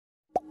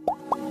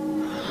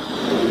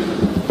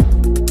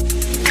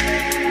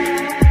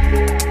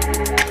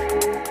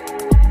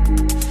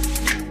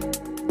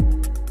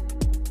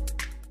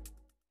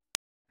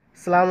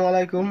আসসালামু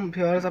আলাইকুম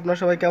ভিউয়ার্স, আপনারা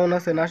সবাই কেমন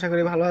আছেন? আশা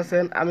করি ভালো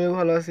আছেন। আমিও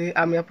ভালো আছি।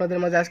 আমি আপনাদের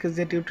মাঝে আজকে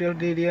যে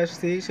টিউটোরিয়ালটি নিয়ে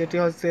আসছি সেটি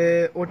হচ্ছে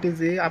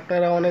ওটিজি।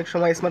 আপনারা অনেক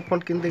সময় স্মার্টফোন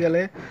কিনতে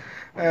গেলে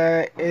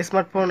এই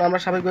স্মার্টফোন আমরা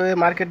স্বাভাবিকভাবে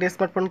মার্কেটে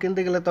স্মার্টফোন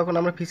কিনতে গেলে তখন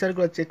আমরা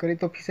ফিচারগুলো চেক করি।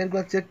 তো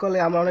ফিচারগুলো চেক করলে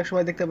আমরা অনেক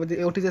সময় দেখতে পাই যে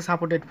ওটিজি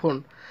সাপোর্টেড ফোন।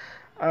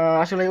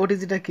 আসলে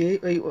ওটিজিটা কি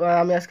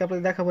আমি আজকে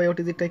আপনাদের দেখাবো এই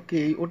ওটিজিটা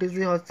কি।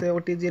 ওটিজি হচ্ছে,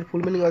 ওটিজির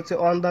ফুল মিনিং হচ্ছে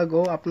অন দ্য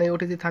গো। আপনি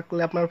ওটিজি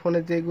থাকলে আপনার ফোনে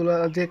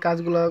যে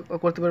কাজগুলো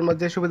করতে পারবেন বা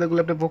যে সুবিধাগুলো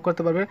আপনি ভোগ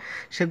করতে পারবেন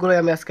সেগুলোই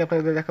আমি আজকে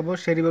আপনাদের দেখাবো।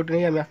 সেই রিভিউটি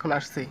নিয়ে আমি এখন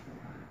আসছি।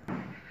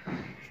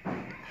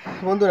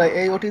 বন্ধুরা,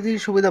 এই ওটিজি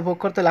সুবিধা ভোগ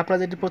করতে হলে আপনার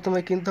যেটি প্রথমে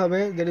কিনতে হবে,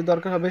 যেটি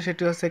দরকার হবে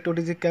সেটি হচ্ছে একটি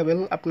ওটিজি কেবল।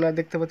 আপনারা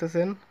দেখতে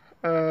পাচ্ছেন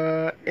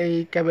এই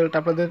কেবলটা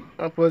আপনাদের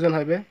প্রয়োজন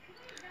হবে।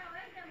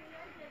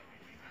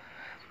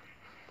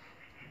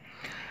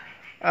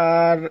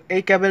 আর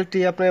এই কেবলটি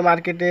আপনার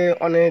মার্কেটে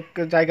অনেক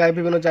জায়গায়,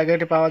 বিভিন্ন জায়গায়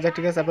এটি পাওয়া যায়।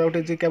 ঠিক আছে, আপনার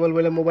ওটিজি কেবল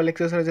বলে মোবাইল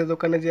অ্যাক্সেসরি যে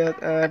দোকানে যে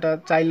এটা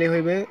চাইলে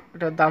হইবে।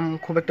 এটার দাম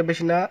খুব একটা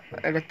বেশি না,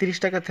 এটা 30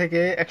 টাকা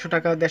থেকে 100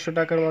 টাকা 150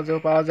 টাকার মধ্যেও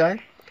পাওয়া যায়।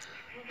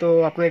 তো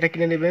আপনি এটা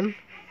কিনে নেবেন।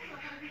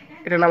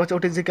 এটার নাম হচ্ছে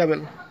ওটিজি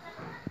কেবল।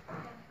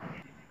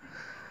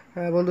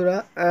 বন্ধুরা,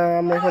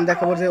 আমরা এখন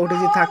দেখাবো যে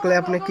ওটিজি থাকলে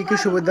আপনি কি কি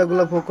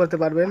সুবিধাগুলো ভোগ করতে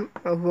পারবেন।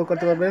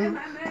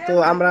 তো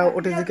আমরা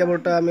ওটিজি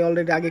কেবলটা আমি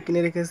অলরেডি আগে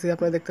কিনে রেখেছি,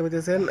 আপনারা দেখতে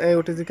পাচ্ছেন। এই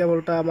ওটিজি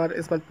কেবলটা আমার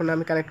স্মার্টফোনে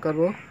আমি কানেক্ট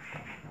করব।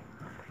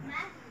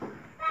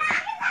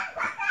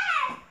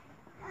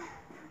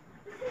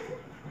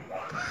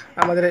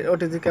 আমাদের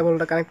ওটিজি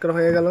কেবলটা কানেক্ট করা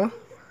হয়ে গেল।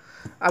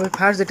 আমি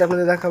ফার্স্ট যেটা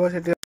আপনাদের দেখাবো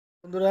সেটি,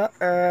 বন্ধুরা,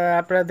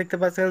 আপনারা দেখতে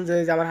পাচ্ছেন যে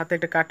আমার হাতে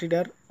একটা কার্ড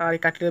রিডার, আর এই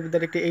কার্ড রিডারের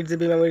ভিতরে একটি 8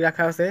 জিবি মেমোরি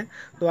রাখা আছে।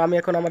 তো আমি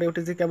এখন আমার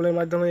ওটিজি কেবলের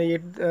মাধ্যমে এই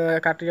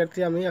কার্ড রিডারটি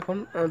আমি এখন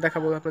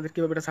দেখাবো আপনাদের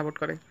কীভাবে এটা সাপোর্ট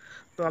করে।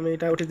 তো আমি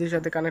এটা ওটিজির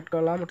সাথে কানেক্ট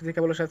করলাম, ওটিজি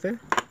কেবলের সাথে।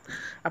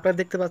 আপনারা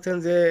দেখতে পাচ্ছেন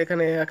যে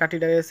এখানে কার্ড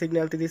রিডারে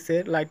সিগন্যাল দিচ্ছে,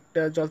 লাইট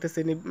জ্বলতেছে,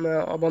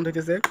 বন্ধ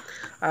হইতেছে।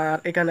 আর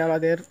এখানে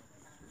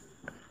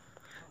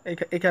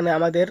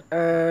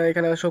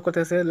শো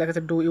করতেছে, লেখা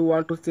আছে do you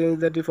want to change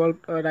the default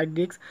right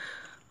disk.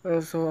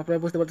 So আপনারা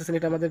বুঝতে পারতেছেন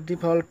এটা আমাদের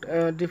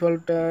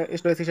ডিফল্ট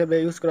স্টোরেজ হিসেবে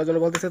ইউজ করার জন্য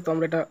বলতেছে। তো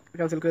আমরা এটা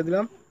ক্যান্সেল করে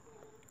দিলাম।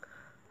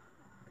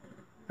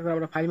 এখন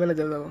আমরা ফাইল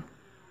ম্যানেজারে যাব।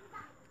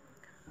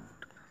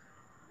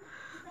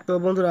 তো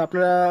বন্ধুরা,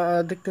 আপনারা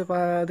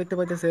দেখতে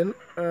পাইতেছেন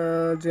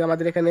যে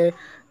আমাদের এখানে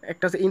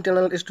একটা হচ্ছে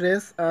ইন্টারনাল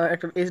স্টোরেজ,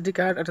 একটা এইচডি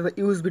কার্ড, একটা হচ্ছে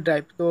ইউএসবি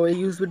ড্রাইভ। তো এই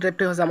ইউএসবি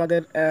ড্রাইভটাই হচ্ছে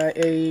আমাদের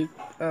এই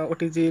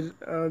ওটিজির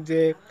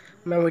যে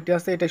মেমোরিটি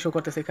আছে এটাই শো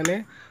করতেছে এখানে।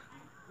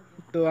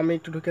 তো আমি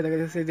একটু ঢুকে দেখা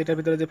যাচ্ছে যেটার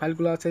ভিতরে যে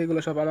ফাইলগুলো আছে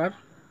এগুলো সব আমার।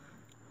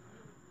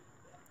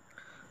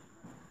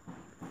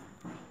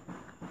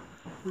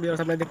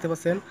 ভিউয়ার্স, আপনারা দেখতে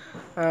পাচ্ছেন।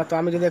 তো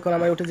আমি যদি এখন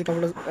আমার ওটিজি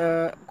কার্ডগুলো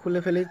খুলে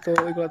ফেলি তো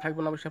ওইগুলো থাকবে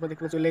না, অবশ্যই আপনারা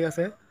দেখতে চলে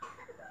গেছে।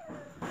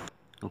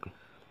 ওকে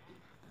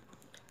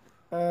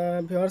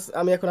ভিউয়ার্স,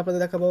 আমি এখন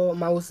আপনাদের দেখাবো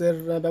মাউসের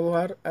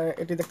ব্যবহার।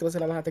 এটি দেখতে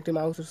পাচ্ছেন আমার হাতে একটি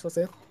মাউস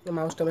আছে।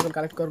 মাউসটা আমি এখন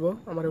কানেক্ট করবো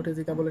আমার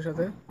ওটিজি কেবলের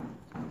সাথে।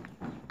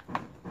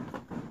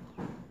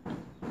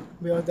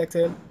 ভিউয়ার্স,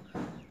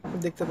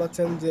 দেখতে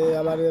পাচ্ছেন যে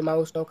আমার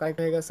মাউসটাও কানেক্ট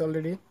হয়ে গেছে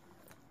অলরেডি।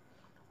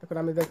 এখন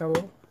আমি দেখাবো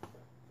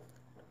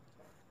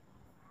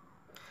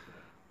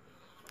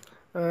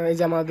এই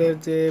যে আমাদের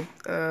যে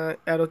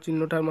অ্যারো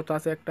চিহ্নটার মতো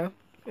আছে একটা,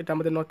 এটা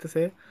আমাদের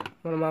নড়তেছে,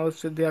 আমার মাউস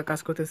দিয়ে কাজ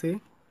করতেছি।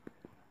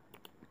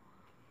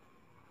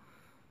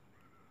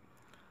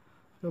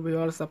 তো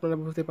ভিউয়ার্স, আপনারা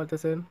বুঝতে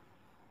পারতেছেন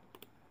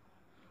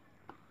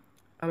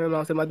আমি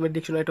মাউসের মাধ্যমে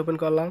ডিকশনারি ওপেন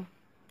করলাম।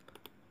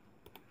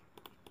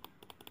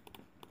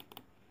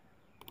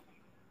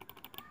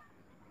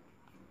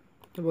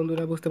 তো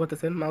বন্ধুরা, বুঝতে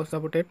পারতেছেন মাউস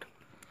সাপোর্টেড।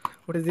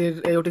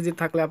 ওটিজি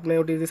থাকলে আপনি,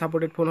 ওটিজি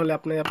সাপোর্টেড ফোন হলে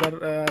আপনি আপনার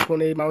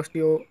ফোনে এই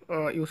মাউসটিও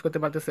ইউজ করতে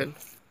পারতেছেন।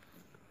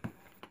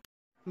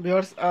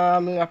 ভিউয়ার্স,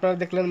 আমি আপনারা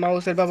দেখলেন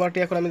মাউসের ব্যবহারটি।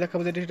 এখন আমি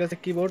দেখাবো যেটি, সেটা হচ্ছে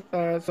কিবোর্ড।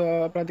 সো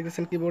আপনারা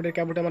দেখতেছেন কিবোর্ডের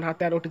কেবলটা আমার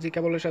হাতে, আর ওটিজি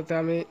কেবলের সাথে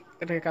আমি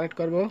এটাকে কানেক্ট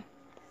করব।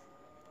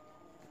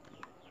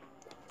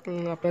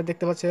 আপনারা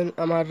দেখতে পাচ্ছেন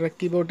আমার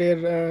কিবোর্ড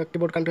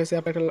কানেক্ট হয়েছে।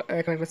 আপনার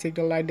এখানে একটা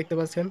সিগন্যাল লাইট দেখতে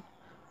পাচ্ছেন,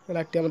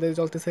 লাইটটি আমাদের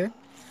জ্বলতেছে।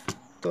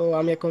 তো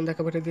আমি এখন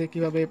দেখাবো এটা দিয়ে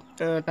কীভাবে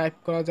টাইপ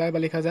করা যায় বা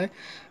লেখা যায়।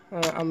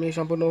 আমি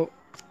সম্পূর্ণ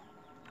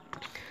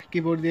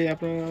কিবোর্ড দিয়ে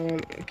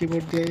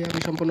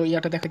আমি সম্পূর্ণ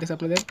ইয়াটা দেখাইতেছি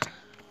আপনাদের।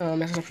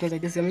 মেসেজ অপশনে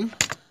যাইতেছি আমি।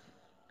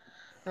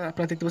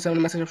 আপনারা দেখতে পাচ্ছেন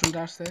আমার মেসেজ অপশনটা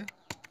আসছে।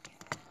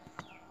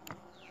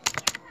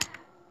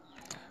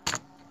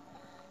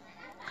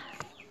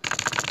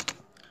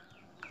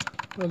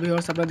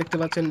 ভিউয়ার্স, আপনারা দেখতে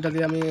পাচ্ছেন এটা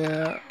দিয়ে আমি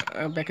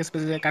ব্যাক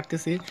স্পেসে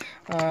কাটতেছি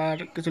আর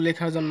কিছু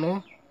লেখার জন্য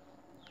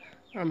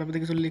আমি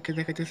আপনাদের কিছু লিখে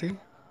দেখাইতেছি।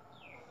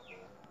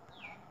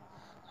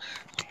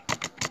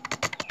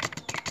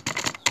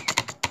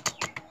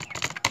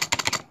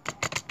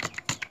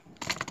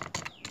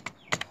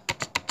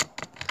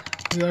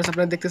 ভিউয়ার্স,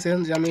 আপনারা দেখতেছেন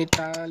যে আমি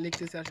এটা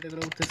লিখতেছি আর সেটা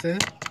করে উঠতেছে।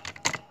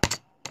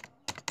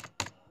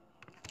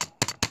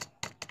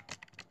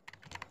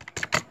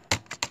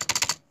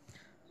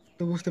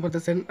 তো বুঝতে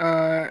পারতেছেন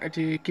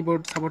এটি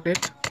কিবোর্ড সাপোর্টেড।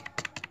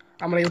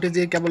 আমরা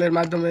ওটিজি কেবলের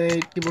মাধ্যমে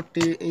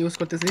কিবোর্ডটি ইউজ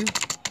করতেছি।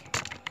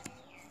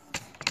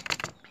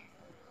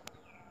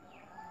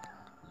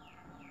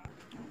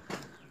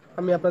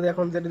 আমি আপনাদের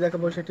এখন যেটি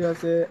দেখাবো সেটি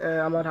হচ্ছে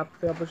আমার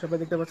হাতে অবশ্যই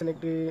আপনারা দেখতে পাচ্ছেন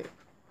একটি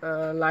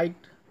লাইট।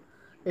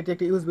 এটি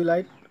একটি ইউএসবি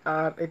লাইট,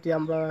 আর এটি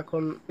আমরা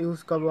এখন ইউজ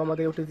করবো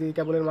আমাদের ওটিজি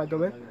কেবলের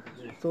মাধ্যমে।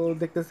 তো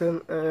দেখতেছেন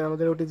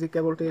আমাদের ওটিজি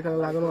কেবলটি এখানে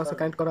লাগানো আছে,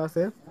 কানেক্ট করা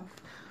আছে।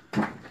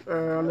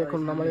 আমি এখন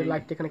আমাদের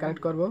লাইটটি এখানে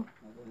কানেক্ট করব।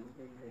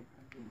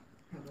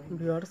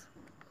 ভিউয়ার্স,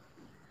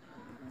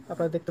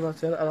 আপনারা দেখতে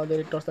পাচ্ছেন আমাদের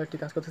এই টর্চ লাইটটি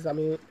কাজ করতেছে।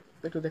 আমি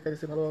একটু দেখে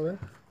দিচ্ছি ভালোভাবে।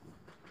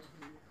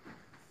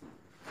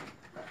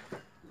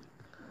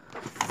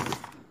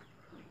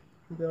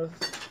 ভিউয়ার্স,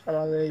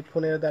 আমাদের এই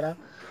ফোনের দ্বারা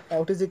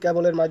ওটিজি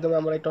কেবলের মাধ্যমে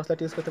আমরা এই টর্চ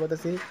লাইট ইউজ করতে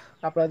পারতেছি।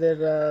 আপনাদের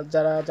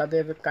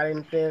যাদের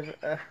কারেন্টের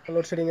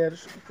লোডশেডিংয়ের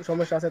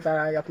সমস্যা আছে,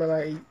 তারা আপনারা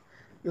এই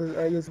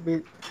ইউএসবি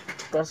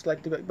টর্চ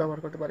লাইটটি ব্যবহার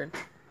করতে পারেন।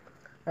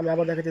 আমি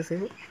আবার দেখাতেছি।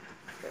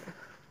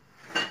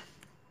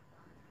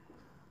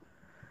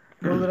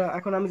 বন্ধুরা,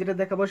 এখন আমি যেটা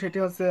দেখাবো সেটি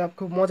হচ্ছে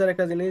খুব মজার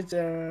একটা জিনিস।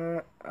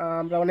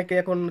 আমরা অনেকে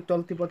এখন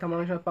চলতি পথে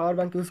মানুষ পাওয়ার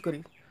ব্যাংক ইউজ করি।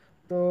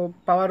 তো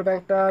পাওয়ার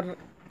ব্যাংকটার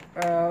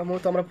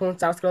মূলত আমরা ফোন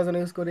চার্জ করার জন্য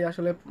ইউজ করি।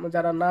 আসলে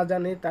যারা না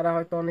জানে তারা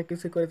হয়তো অনেক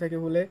কিছু করে থাকে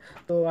ভুলে।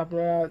 তো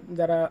আপনারা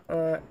যারা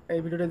এই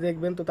ভিডিওটি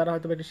দেখবেন, তো তারা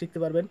হয়তো এটি শিখতে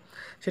পারবেন।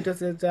 সেটা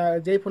হচ্ছে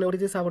যেই ফোনে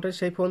ওটিজি সাপোর্ট হয়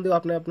সেই ফোন দিয়েও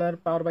আপনি আপনার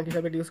পাওয়ার ব্যাংক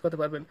হিসাবে ইউজ করতে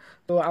পারবেন।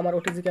 তো আমার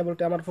ওটিজি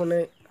কেবলটি আমার ফোনে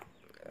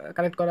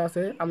কানেক্ট করা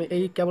আছে। আমি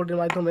এই কেবলটির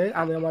মাধ্যমে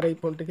আমি আমার এই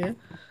ফোনটিকে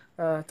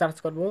চার্জ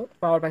করব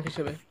পাওয়ার ব্যাংক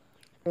হিসেবে।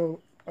 তো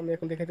আমি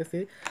এখন দেখাইতেছি।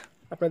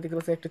 আপনারা দেখতে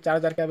পাচ্ছেন একটি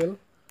চার্জার কেবল।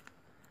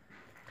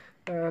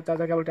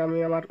 চার্জার কেবলটা আমি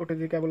আমার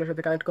ওটিজি কেবলের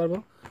সাথে কানেক্ট করব।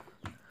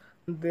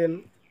 দেন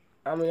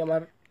আমি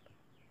আমার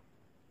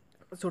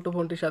ছোট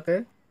ফোনটির সাথে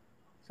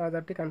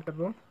চার্জারটি কানেক্ট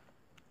করব।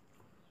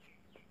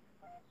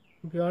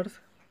 ভিউয়ার্স,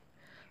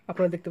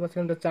 আপনারা দেখতে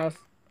পাচ্ছেন এটা চার্জ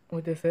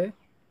হইতেছে।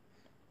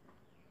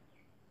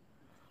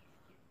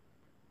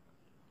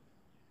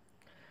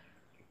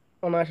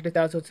 আমার সেটি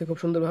চার্জ হচ্ছে খুব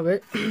সুন্দরভাবে।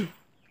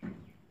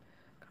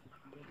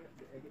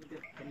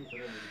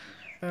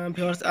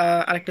 ভিউয়ার্স,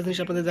 আরেকটা জিনিস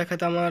আপনাদের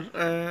দেখাতে আমার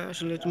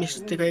আসলে একটু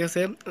মিস্টেক হয়ে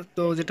গেছে।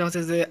 তো যেটা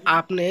হচ্ছে যে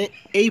আপনি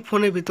এই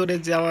ফোনের ভিতরে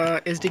যে আমার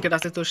এসডি কার্ড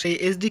আছে, তো সেই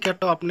এসডি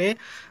কার্ডটাও আপনি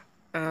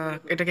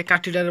এটাকে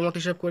কার্ড রিডারের মতো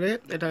হিসাব করে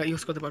এটা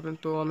ইউজ করতে পারবেন।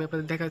 তো আমি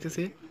আপনাদের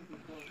দেখাইতেছি।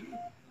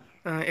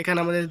 এখানে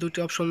আমাদের দুটি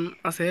অপশন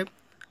আছে,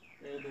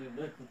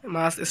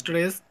 মাস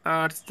স্টোরেজ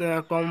আর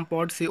কম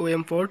পোর্ট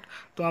সিওএম পোর্ট।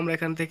 তো আমরা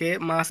এখান থেকে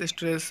মাস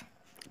স্টোরেজ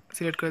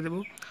সিলেক্ট করে দেব।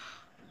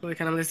 তো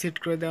এখানে আমাদের সিলেক্ট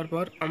করে দেওয়ার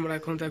পর আমরা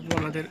এখন দেখবো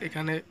আমাদের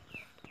এখানে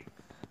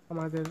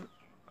আমাদের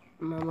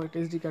মেমোরি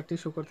এসডি কার্ডটি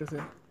শো করতেছে।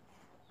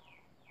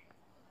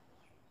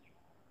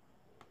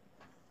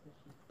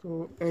 তো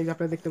এই যে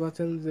আপনারা দেখতে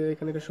পাচ্ছেন যে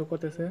এখানে এটা শো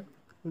করতেছে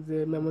যে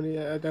মেমোরি,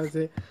 এটার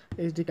যে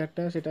এইচডি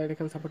কার্ডটা সেটা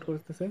এখানে সাপোর্ট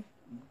করতেছে।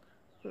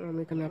 আমি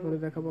এখানে আপনাদের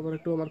দেখাবো আবার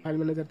একটু আমার ফাইল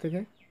ম্যানেজার থেকে।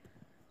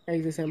 এই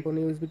যে স্যামসং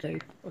ইউএসবি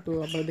ড্রাইভ, তো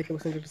আপনারা দেখতে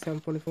পাচ্ছেন এটা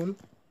স্যামসং ফোন,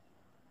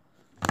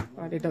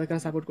 আর এটা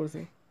এখানে সাপোর্ট করছে।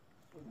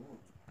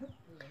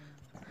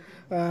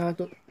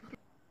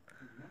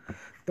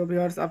 তো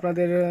ভিউয়ার্স,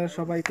 আপনাদের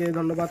সবাইকে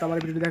ধন্যবাদ আমার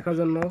ভিডিও দেখার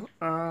জন্য।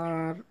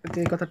 আর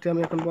যে কথাটি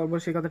আমি এখন বলবো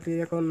সেই কথাটি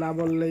এখন না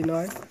বললেই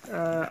নয়।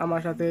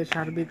 আমার সাথে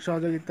সার্বিক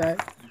সহযোগিতায়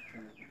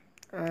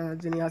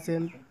যিনি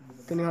আছেন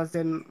তিনি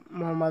হচ্ছেন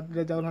মোহাম্মদ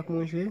রেজাউল হক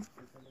মুন্সি।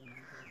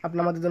 আপনি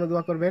আমাদের জন্য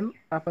দোয়া করবেন,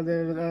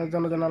 আপনাদের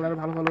জন্য যেন আমরা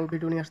ভালো ভালো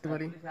ভিডিও নিয়ে আসতে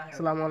পারি।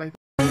 আসসালামু আলাইকুম।